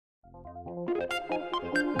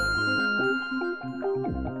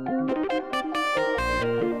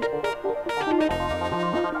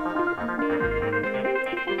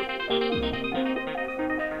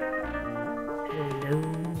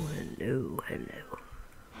Hello.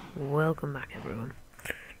 Welcome back, everyone,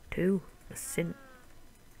 to the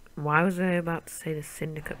Why was I about to say the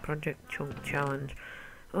Syndicate Project Chunk Challenge?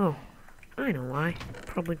 Oh, I know why.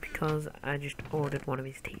 Probably because I just ordered one of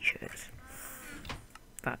his t-shirts.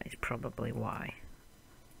 That is probably why.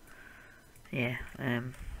 Yeah,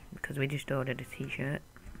 because we just ordered a t-shirt,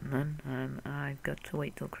 and then I've got to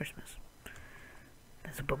wait till Christmas.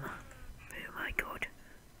 That's a bummer. Oh my god.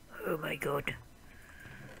 Oh my god.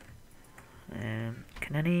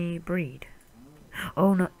 Can any breed?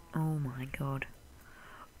 Oh no! Oh my god!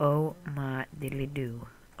 Oh my diddly do!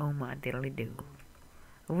 Oh my diddly do!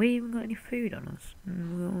 Have we even got any food on us? We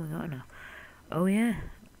only got enough. Oh yeah,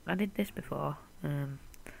 I did this before.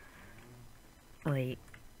 Wait,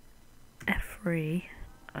 F3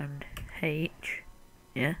 and H.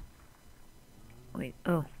 Yeah. Wait.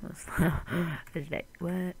 Oh, that's is that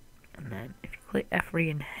where? And then if you click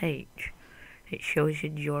F3 and H, it shows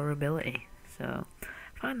your durability. So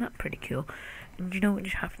I find that pretty cool. And do you know what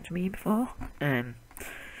just happened to me before?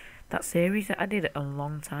 That series that I did a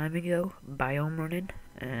long time ago, Biome Running.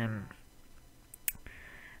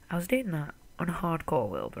 I was doing that on a hardcore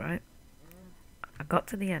world, right? I got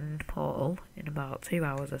to the end portal in about 2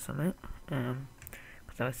 hours or something.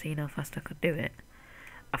 Because I was seeing how fast I could do it.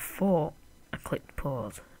 I thought I clicked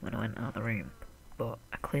pause when I went out of the room, but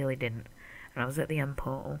I clearly didn't. And I was at the end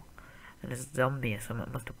portal, and a zombie or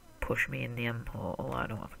something must have pushed me in the end portal. I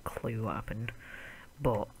don't have a clue what happened,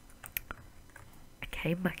 but I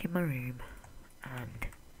came back in my room, and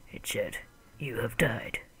it said, "You have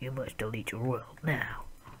died. You must delete your world now."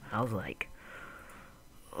 I was like,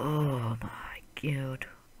 oh my god,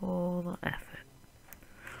 all that effort,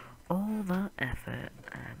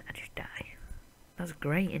 and I just die. That's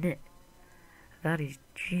great, isn't it? That is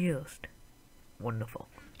just wonderful.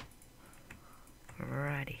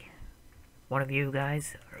 Alrighty. One of you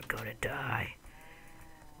guys are gonna die.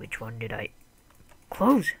 Which one did I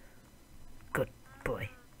close? Good boy.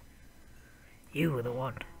 You were the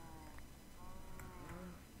one.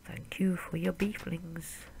 Thank you for your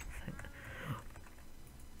beeflings.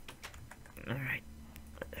 Alright.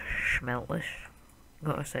 Smelt this.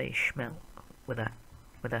 Gotta say smelt with a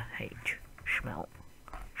H. Smelt.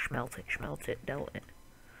 Smelt it, dealt it.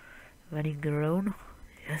 Very grown.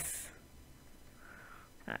 Yes.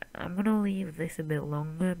 I'm gonna leave this a bit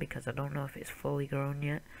longer because I don't know if it's fully grown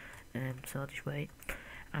yet. So I'll just wait.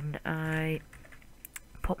 And I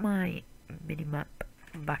put my mini-map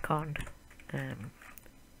back on.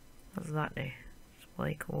 What does that do?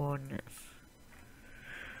 Display coordinates.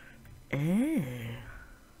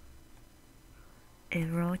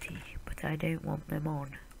 Righty, but I don't want them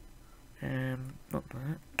on. Not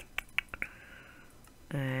that.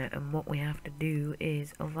 And what we have to do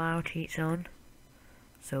is allow cheats on,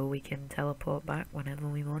 so we can teleport back whenever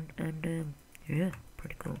we want, and yeah,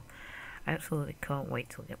 pretty cool. I absolutely can't wait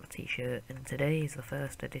till I get my t-shirt, and today is the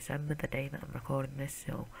 1st of December, the day that I'm recording this,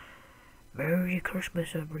 so Merry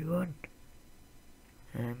Christmas everyone.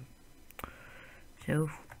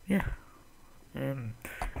 So, yeah.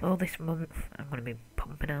 All this month I'm going to be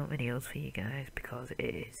pumping out videos for you guys because it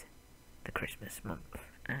is the Christmas month,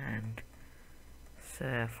 and it's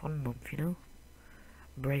a fun month, you know.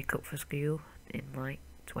 Break up for school in like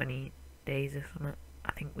 20 days or something.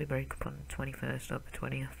 I think we break up on the 21st or the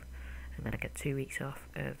 20th, and then I get 2 weeks off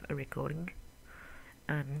of a recording.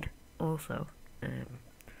 And also,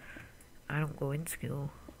 I don't go in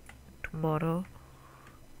school tomorrow.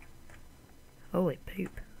 Holy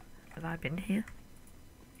poop, have I been here?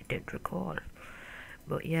 It didn't record.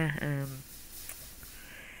 But yeah,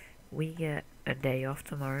 we get a day off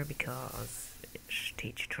tomorrow because it's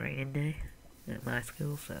teacher training day at my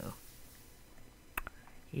school, so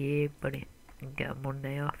yeah buddy, you get a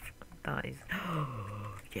Monday off. That is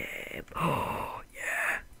yeah, oh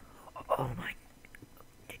yeah, oh my,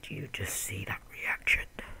 did you just see that reaction?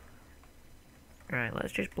 Right,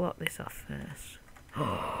 let's just block this off first.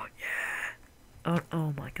 Oh yeah,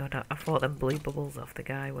 oh my god, I thought them blue bubbles off the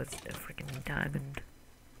guy was a freaking diamond.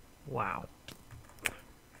 Wow.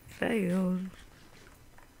 Failed.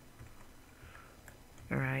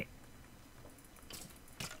 Alright.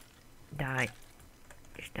 Die.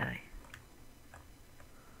 Just die.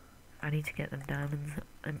 I need to get them diamonds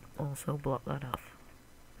and also block that off.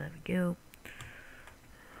 There we go.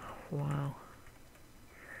 Wow.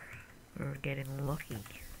 We're getting lucky.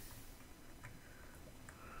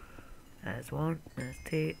 There's 1, there's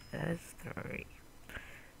 2, there's 3.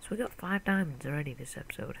 So we got 5 diamonds already this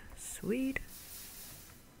episode. Sweet.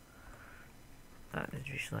 That is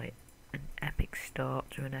just like an epic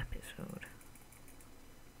start to an episode.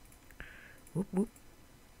 Whoop whoop.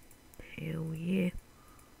 Hell yeah.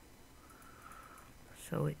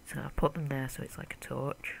 So it's I put them there so it's like a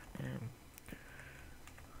torch.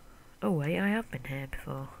 Oh wait, I have been here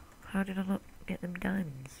before. How did I not get them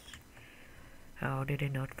diamonds? How did I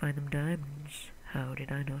not find them diamonds? How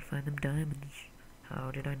did I not find them diamonds?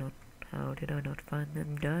 How did I not find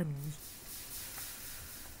them diamonds?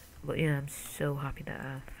 But yeah, I'm so happy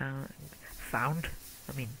that I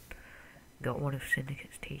I mean, got one of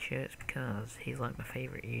Syndicate's t-shirts because he's like my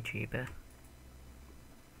favourite YouTuber.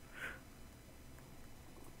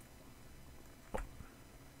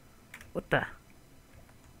 What the?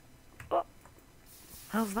 Oh,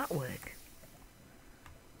 how's that work?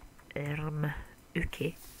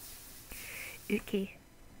 Okay. Okay.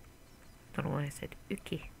 Don't know why I said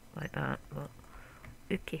okay like that, but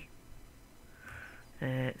okay.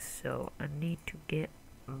 So I need to get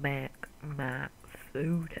back my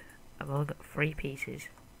food. I've only got 3 pieces,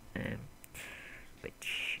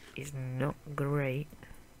 which is not great.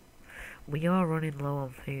 We are running low on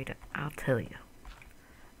food, I'll tell you.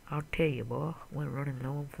 I'll tell you, boy, we're running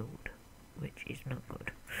low on food, which is not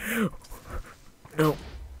good. No!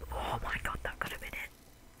 Oh my god, that could have been it.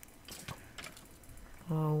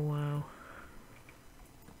 Oh wow.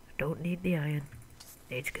 I don't need the iron.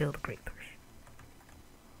 Need to kill the creepers.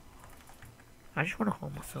 I just want to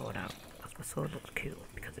hold my sword out, because my sword looks cool,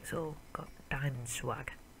 because it's all got diamond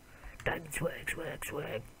swag. Diamond swag, swag,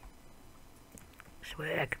 swag.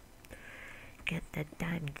 Swag. Get that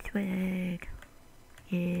diamond swag.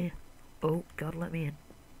 Yeah. Oh, God, let me in.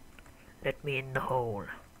 Let me in the hole.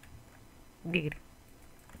 Giggity.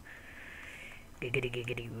 Giggity,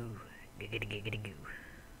 giggity, goo. Giggity, giggity, goo.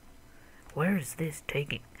 Where is this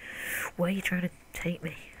taking? Why are you trying to take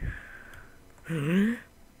me?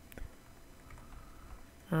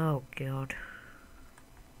 Oh, God.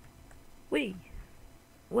 Wee.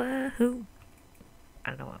 Wahoo.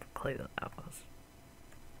 I don't have a clue what that was.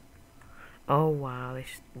 Oh, wow,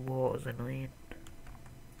 this water's annoying.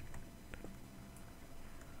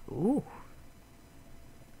 Ooh.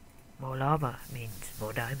 More lava means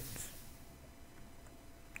more diamonds.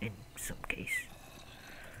 In some case.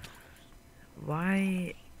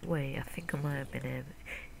 Why? Wait, I think I might have been here.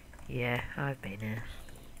 Yeah, I've been here.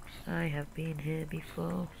 I have been here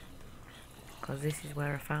before. Because this is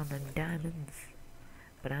where I found them diamonds.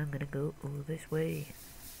 But I'm gonna go this way.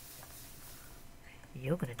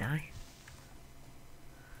 You're gonna die.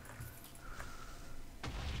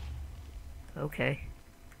 Okay.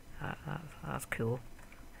 That's cool.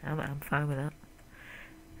 I'm fine with that.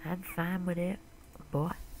 I'm fine with it,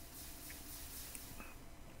 boy.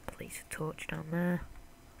 Place a torch down there.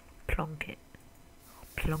 Plonk it.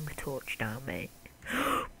 Plonk a torch down, mate.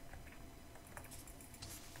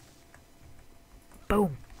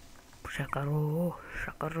 Boom! Shakaro,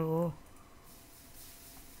 shakaro.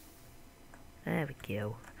 There we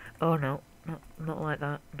go. Oh no, not like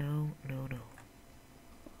that. No, no, no.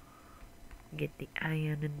 Get the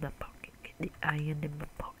iron in the pocket. Get the iron in my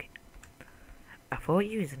pocket. I thought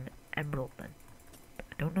you was an emerald then. I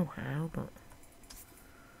don't know how, but...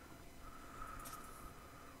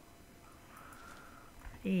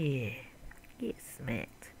 Yeah. Yes, mate.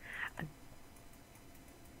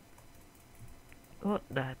 What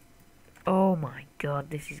the... Oh my god,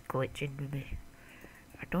 this is glitching with me.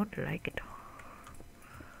 I don't like it.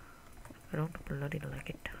 I don't bloody like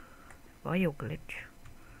it. Why you glitch?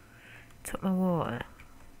 Took my water.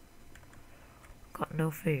 Got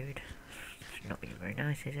no food. It's not being very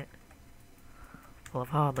nice, is it? Well, I've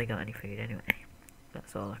hardly got any food anyway.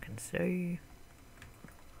 That's all I can say.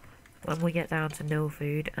 When we get down to no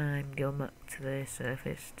food, I'm going back to the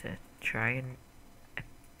surface to try and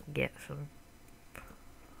get some.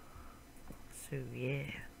 So yeah.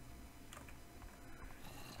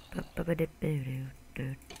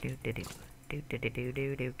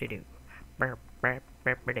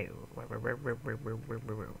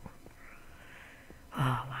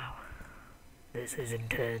 Oh wow. This is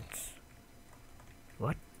intense.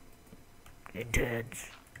 What?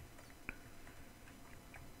 Intense.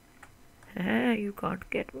 Ah, you can't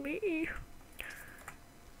get me.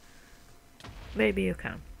 Maybe you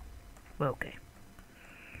can. Okay.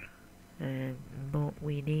 But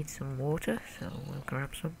we need some water, so we'll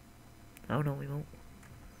grab some. Oh no, we won't.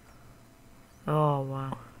 Oh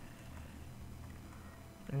wow.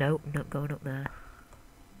 Nope, not going up there.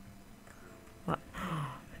 What?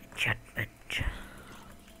 Enchantment.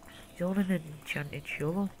 He's on an enchanted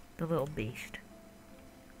shovel, the little beast.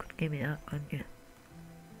 Could give me that, couldn't you?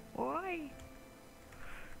 Why?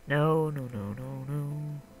 No, no, no, no,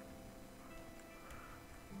 no.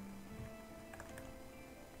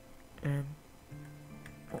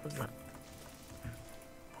 What was that?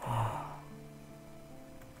 Oh.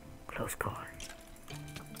 Close call.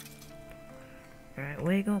 Right,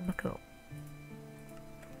 where you going back up?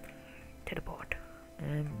 To the port.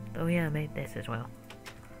 Oh yeah, I made this as well.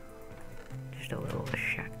 Just a little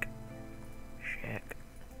shack.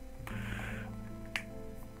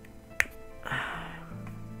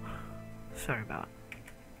 Sorry about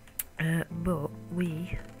that. But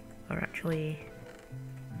we are actually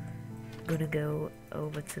gonna go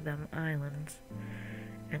over to them islands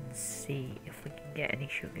and see if we can get any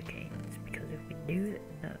sugar canes, because if we do,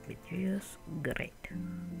 that'd be just great.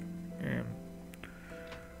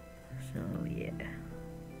 So yeah.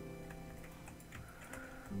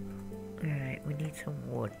 Alright, we need some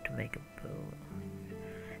wood to make a boat.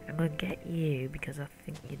 I'm gonna get you because I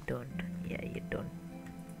think you're done. Yeah, you're done.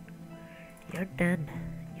 You're done.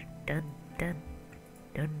 You're done.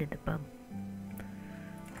 Done in the bum.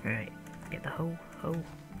 Alright, get the hoe.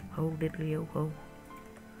 Diddly ho.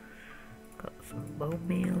 Got some bone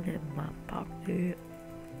meal in my pocket.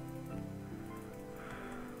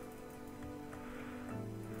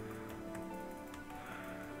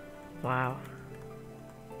 Wow.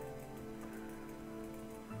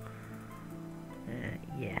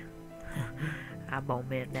 Yeah. I won't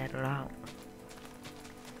miss that at all.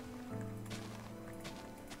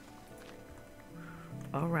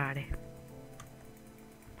 Alrighty.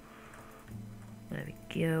 There we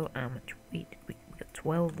go. How much wheat? We got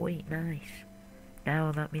 12 wheat. Nice.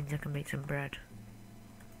 Now that means I can make some bread.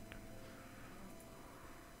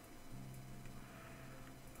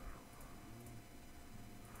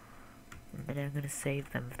 And then I'm gonna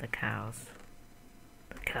save them for the cows.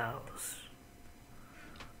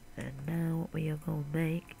 And now what we are gonna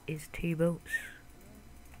make is 2 boats.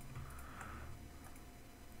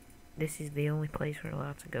 This is the only place we're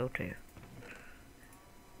allowed to go to.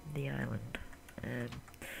 The island.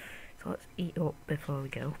 So let's eat up before we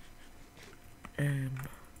go. I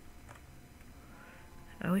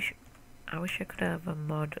wish I could have a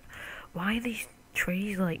mod. Why are these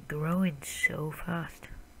trees like growing so fast?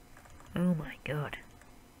 Oh my god.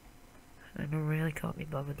 I really can't be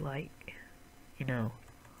bothered, like, you know,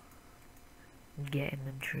 getting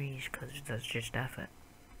them trees, because that's just effort.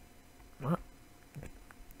 What?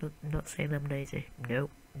 Not saying I'm lazy. Nope,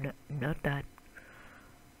 not that.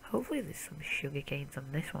 Hopefully there's some sugar canes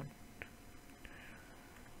on this one.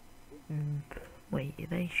 Wait, are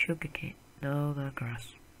they sugar cane? No, they're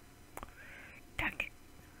grass. Dang it.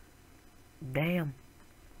 Damn,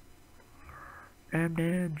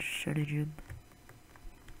 Sonny Jim.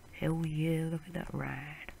 Hell yeah, look at that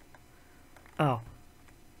ride. Oh.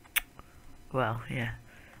 Well, yeah.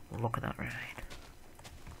 Look at that ride.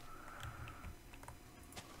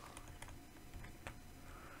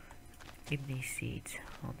 Give me these seeds.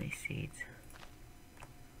 All these seeds.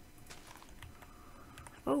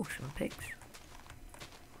 Oh, some pigs.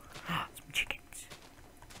 Some chickens.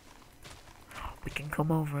 We can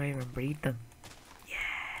come over here and breed them.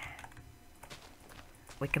 Yeah.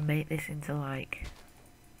 We can make this into like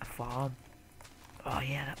a farm. Oh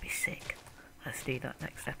yeah, that'd be sick. Let's do that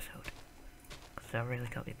next episode. Because I really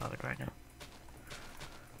can't be bothered right now.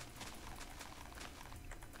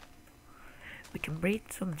 We can breed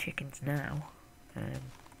some chickens now.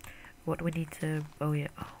 What do we need to... Oh yeah.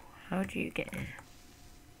 Oh, how do you get in?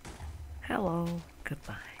 Hello.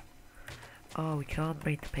 Goodbye. Oh, we can't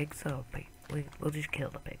breed the pigs though. We'll just kill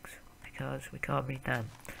the pigs. Because we can't breed them.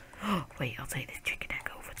 Oh, wait, I'll take this chicken egg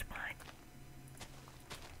over to mine.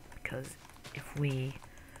 Because if we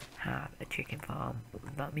have a chicken farm,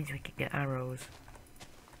 that means we can get arrows.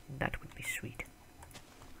 That would be sweet.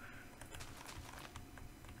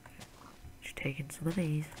 Just taking some of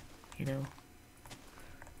these, you know,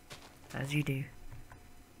 as you do.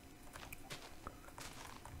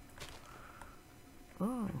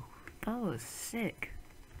 Oh, that was sick.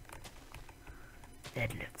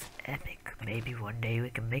 That looks epic. Maybe one day we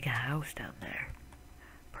can make a house down there.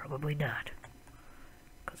 Probably not,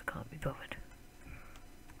 because I can't be bothered.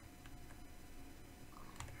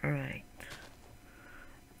 Alright.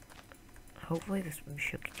 Hopefully there's some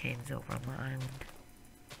sugar canes over on the island.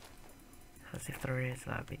 Because if there is,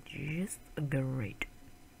 that'd be just great.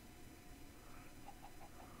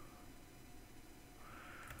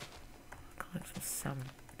 Collect some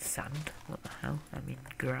sand. What the hell? I mean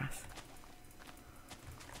grass.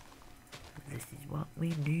 This is what we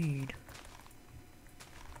need.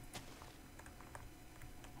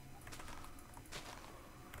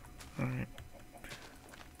 Alright.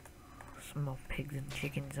 Some more pigs and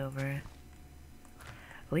chickens over here.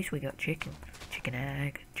 At least we got chicken. Chicken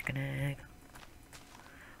egg.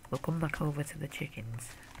 We'll come back over to the chickens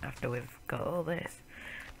after we've got all this.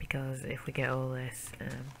 Because if we get all this,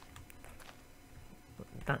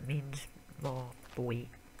 that means more wheat.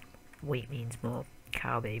 Wheat means more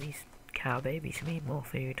cow babies. Cow babies mean more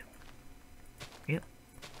food. Yep.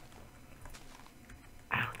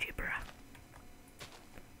 Algebra.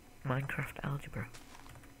 Minecraft algebra.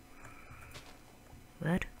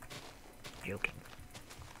 What? Joking.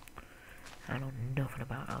 I know nothing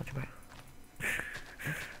about algebra.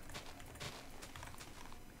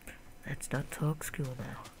 Let's not talk school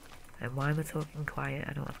now. And why am I talking quiet?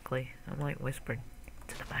 I don't have a clue. I'm like whispering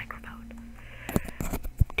to the microphone.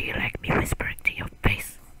 Do you like me whispering to your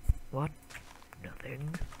face? What?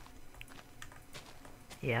 Nothing.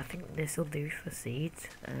 Yeah, I think this will do for seeds.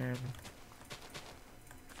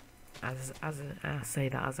 I say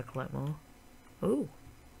that as I collect more. Ooh,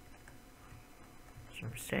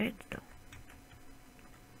 some sandstone.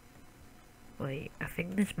 Wait, I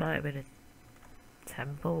think this might have been a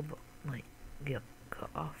temple, but like got cut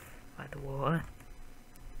off by the water.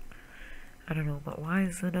 I don't know, but why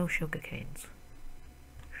is there no sugar canes?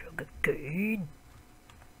 Sugar cane.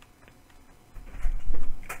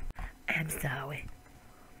 I'm sorry.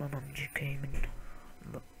 My mum just came and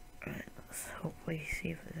look. Right, let's hopefully see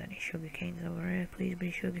if there's any sugar canes over here. Please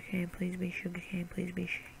be sugar cane, please be sugar cane, please be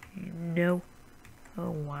sugar cane. No.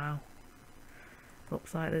 Oh wow.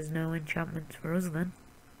 Looks like there's no enchantments for us then.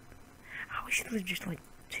 I wish there was just like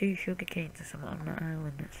 2 sugar canes or something on that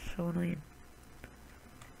island. That's so annoying.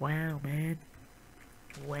 Wow, man.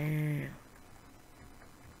 Wow.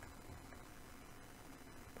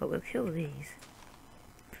 But we'll kill these.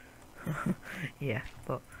 Yeah,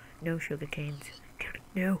 but no sugar canes.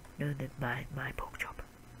 No, my pork chop.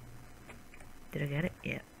 Did I get it?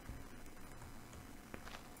 Yeah.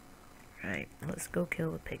 Right, let's go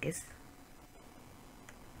kill the piggies.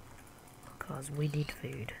 Because we need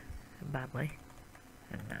food badly.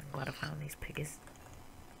 And I'm glad I found these piggies.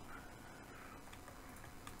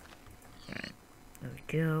 Right, there we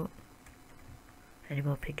go. Any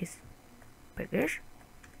more piggies? Piggies?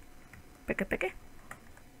 Piggy.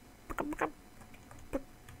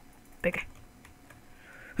 Piggy.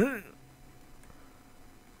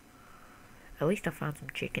 At least I found some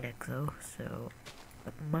chicken eggs though, so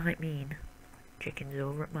that might mean chickens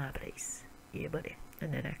over at my place. Yeah, buddy.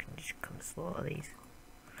 And then I can just come slaughter these.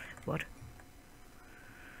 What?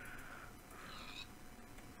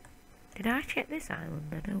 Did I check this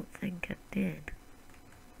island? I don't think I did.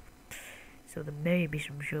 So there may be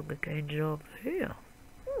some sugar canes over here.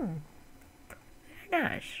 Very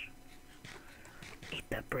nice. Eat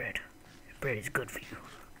that bread. Bread is good for you.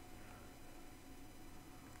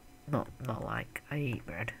 Not like I eat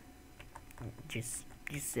bread. Just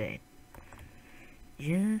saying.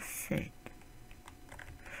 Just saying.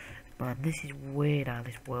 Man, this is weird how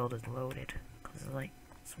this world is loaded. Because there's like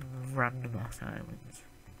some random ass islands.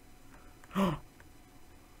 Oh!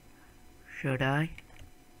 Should I?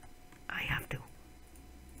 I have to.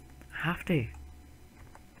 I have to.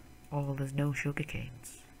 Oh, there's no sugar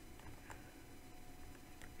canes.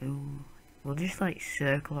 Ooh. We'll just like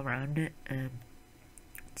circle around it and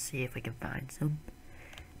see if we can find some.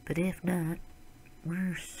 But if not,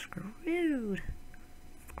 we're screwed.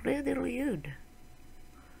 Screwed.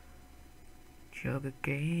 Sugar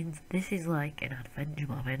canes. This is like an adventure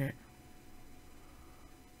map, innit?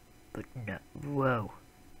 But no. Whoa.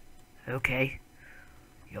 Okay.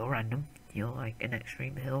 You're random. You're like an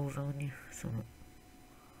extreme hills on you. Some.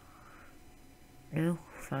 No,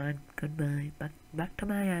 fine. Goodbye. Back to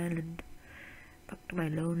my island. Back to my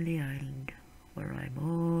lonely island, where I'm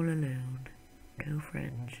all alone. No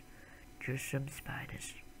friends. Just some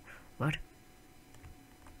spiders. What?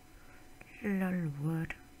 Lol,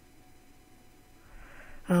 what?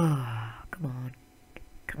 Ah, come on.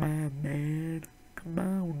 Come on, man. Come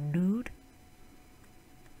on, dude.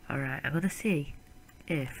 Alright, I'm gonna see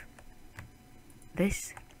if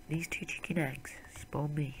these 2 chicken eggs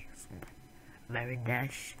spawn me some very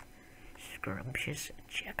nice, scrumptious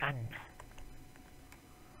chicken.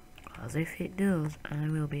 Because if it does, I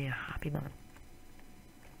will be a happy man.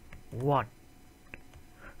 1.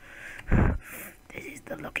 This is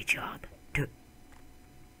the lucky charm. 2.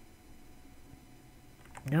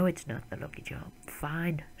 No, it's not the lucky charm.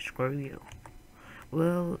 Fine, screw you.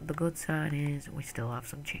 Well, the good sign is we still have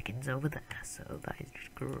some chickens over there, so that is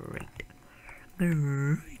just great.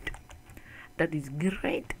 Great. That is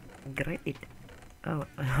great. Great. Oh,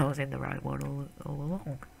 I was in the right one all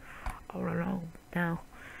along. All along. Now,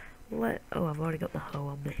 oh, I've already got the hoe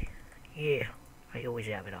on me. Yeah, I always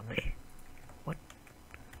have it on me. What?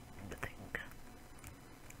 The thing.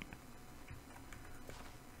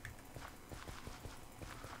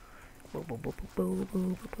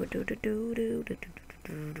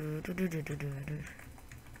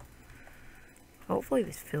 Hopefully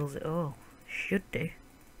this fills it all. Should do.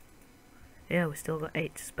 Yeah, we still got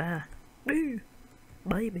 8 to spare. Woo,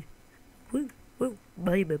 baby. Woo, woo,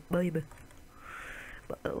 baby, baby.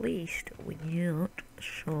 But at least we got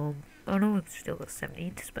some... Oh no, we've still got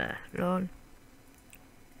 17 to spare. Lol.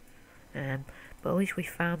 But at least we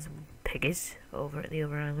found some piggies over at the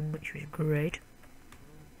other island, which was great.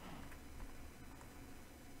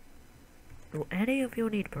 Do any of you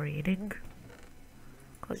need breeding?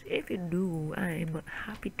 Because if you do, I'm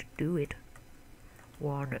happy to do it.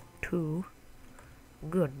 1, 2.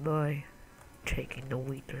 Good boy. Taking the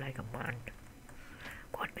wheat like a man.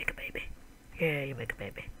 Go on, make a baby. Yeah, you make a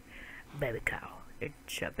baby. Baby cow.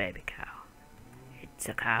 It's a baby cow. It's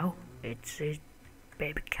a cow. It's a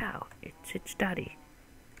baby cow. It's its daddy.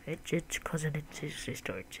 It's its cousin. It's his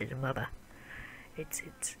sister. It's his mother. It's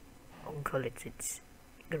its uncle. It's its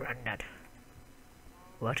granddad.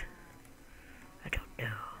 What? I don't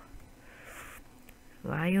know.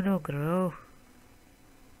 Why you no grow?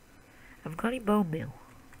 I've got any bone meal.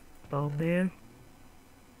 Bone meal?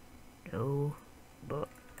 No, but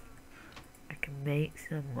I can make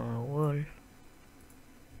some more wool.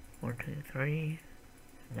 1, 2, 3,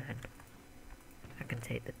 and then I can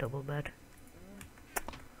take the double bed.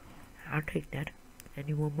 I'll take that.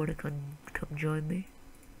 Anyone wanna come join me?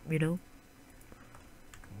 You know?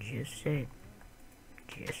 Just saying.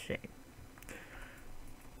 Just saying.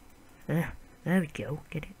 There we go.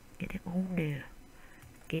 Get it on there.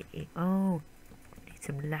 Get it on. Need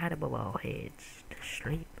some light above our heads to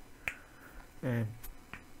sleep.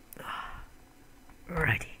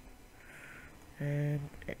 Righty.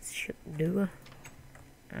 Let's shut the door.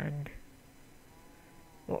 And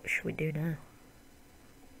what should we do now?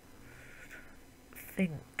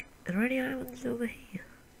 Think. Are there any islands over here?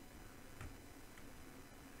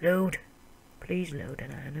 Load. Please load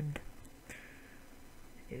an island.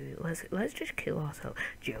 Let's just kill ourselves.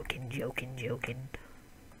 Joking.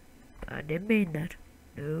 I didn't mean that.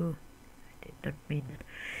 No, I did not mean that.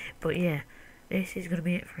 But yeah, this is gonna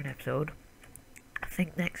be it for an episode. I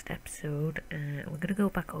think next episode, we're gonna go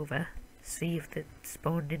back over, see if they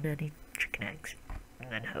spawned in any chicken eggs,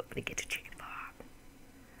 and then hopefully get a chicken farm.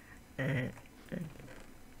 And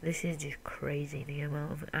this is just crazy, the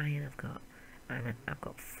amount of iron I've got. And I've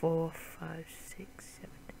got 4, 5, 6, 7,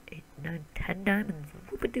 8, 9, 10 diamonds.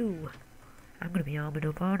 Whoop-a-doo! I'm gonna be armored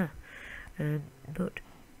up, aren't I? But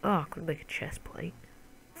I could make a chest plate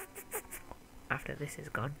after this is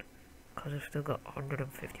gone, because I've still got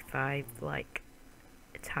 155 like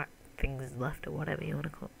attack things left, or whatever you want to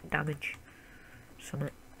call it, damage, something.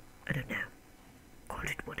 I don't know. Call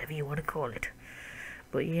it whatever you want to call it.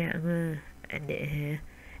 But yeah, I'm gonna end it here.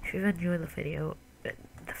 If you've enjoyed the video,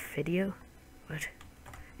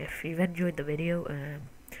 If you've enjoyed the video,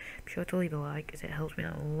 be sure to leave a like, as it helps me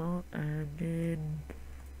out a lot. And then,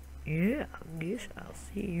 yeah, I guess I'll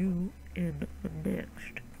see you in the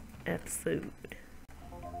next episode.